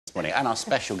morning. And our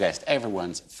special guest,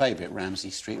 everyone's favourite Ramsey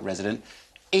Street resident,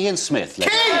 Ian Smith.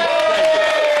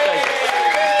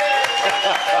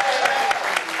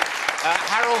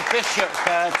 Harold Bishop,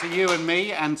 to you and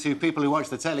me, and to people who watch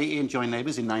the telly. Ian joined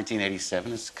Neighbours in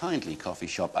 1987 as kindly coffee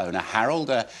shop owner.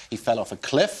 Harold, he fell off a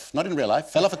cliff, not in real life,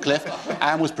 fell off a cliff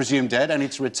and was presumed dead, only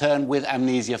to return with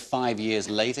amnesia 5 years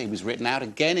later. He was written out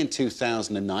again in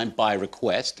 2009 by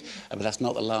request, but that's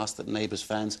not the last that Neighbours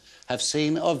fans have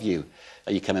seen of you.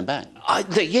 Are you coming back?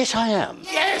 Yes, I am.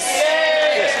 Yes!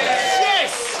 Yes!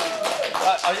 Yes!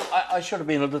 I should have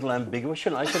been a little ambiguous,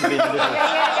 shouldn't I? I should have been a little...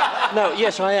 No,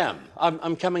 yes, I am.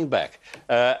 I'm coming back.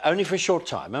 Only for a short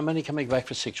time. I'm only coming back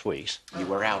for 6 weeks. You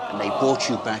were out and they brought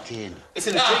you back in. It's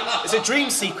a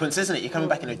dream sequence, isn't it? You're coming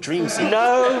back in a dream sequence.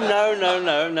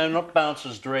 No, not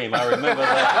Bouncer's dream. I remember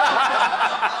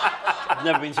that. I've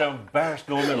never been so embarrassed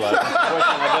in all my life. It's the worst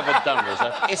thing I've ever done was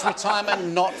that. Is retirement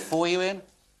not for you, Ian?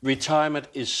 Retirement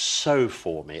is so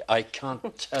for me. I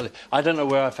can't tell you. I don't know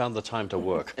where I found the time to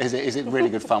work. Is it really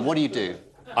good fun? What do you do?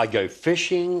 I go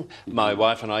fishing. My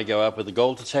wife and I go out with the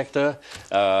gold detector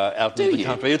out in the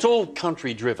country. It's all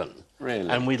country-driven. Really?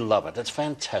 And we love it. It's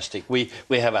fantastic. We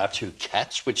have our 2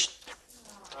 cats, which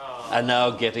are now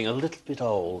getting a little bit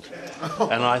old.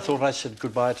 And I thought I said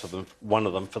goodbye to them, one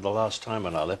of them, for the last time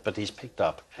when I left, but he's picked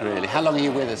up. Really? How long are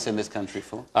you with us in this country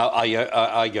for?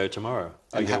 I go tomorrow.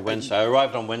 I go Wednesday. I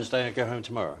arrived on Wednesday and I go home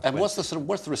tomorrow. And what's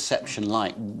the reception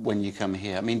like when you come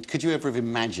here? I mean, could you ever have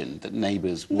imagined that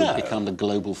Neighbours would become the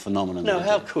global phenomenon? No,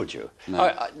 how could you?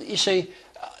 No. You see,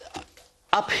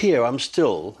 up here I'm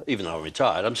still, even though I'm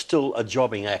retired, I'm still a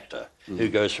jobbing actor who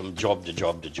goes from job to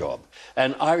job to job.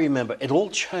 And I remember it all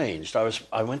changed.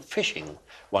 I went fishing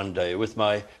one day with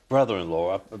my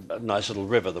brother-in-law up a nice little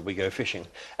river that we go fishing,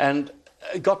 and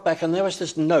got back and there was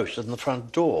this note on the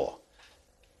front door.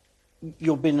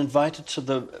 You've been invited to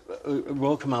the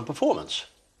Royal Command performance,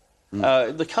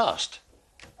 the cast.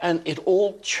 And it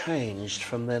all changed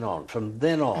from then on. From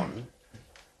then on,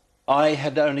 I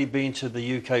had only been to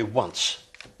the UK once.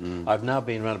 I've now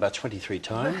been around about 23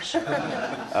 times.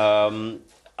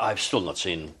 I've still not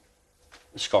seen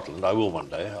Scotland. I will one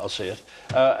day. I'll see it.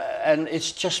 And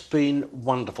it's just been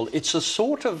wonderful. It's the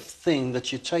sort of thing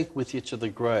that you take with you to the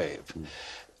grave.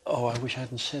 Oh, I wish I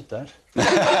hadn't said that.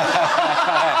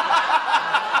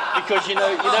 Because, you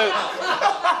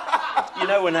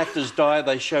know when actors die,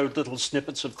 they show little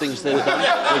snippets of things they've done?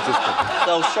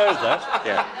 They'll show that.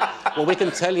 Yeah. Well, we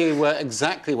can tell you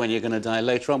exactly when you're going to die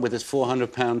later on with this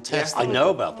 £400 test. I know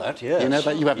about that, yes. You know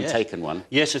that? You haven't taken one?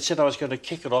 Yes, it said I was going to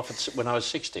kick it off when I was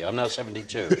 60. I'm now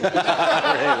 72. Really?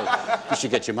 You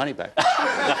should get your money back.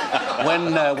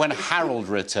 When Harold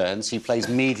returns, he plays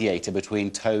mediator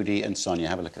between Toadie and Sonia.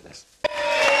 Have a look at this.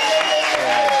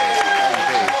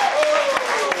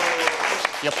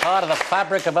 You're part of the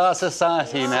fabric of our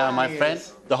society now, my friend.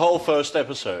 The whole first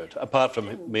episode, apart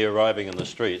from me arriving in the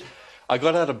street, I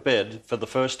got out of bed for the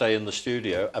first day in the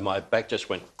studio and my back just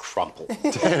went crumple.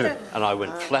 And I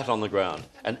went flat on the ground.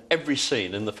 And every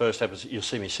scene in the first episode, you'll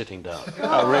see me sitting down.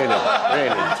 Oh, really?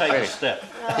 Really? Take a step.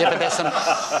 Yeah,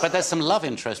 but there's some love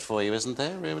interest for you, isn't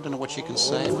there? I don't know what you can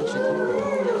say.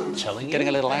 Telling you? Getting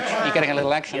a little action? You're getting a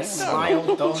little action? Yes.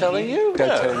 No. Telling you?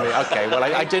 Don't tell me. OK, well,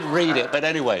 I did read it, but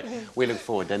anyway, we look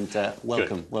forward and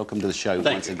welcome to the show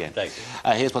once again. Thank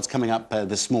you. Here's what's coming up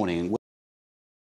this morning.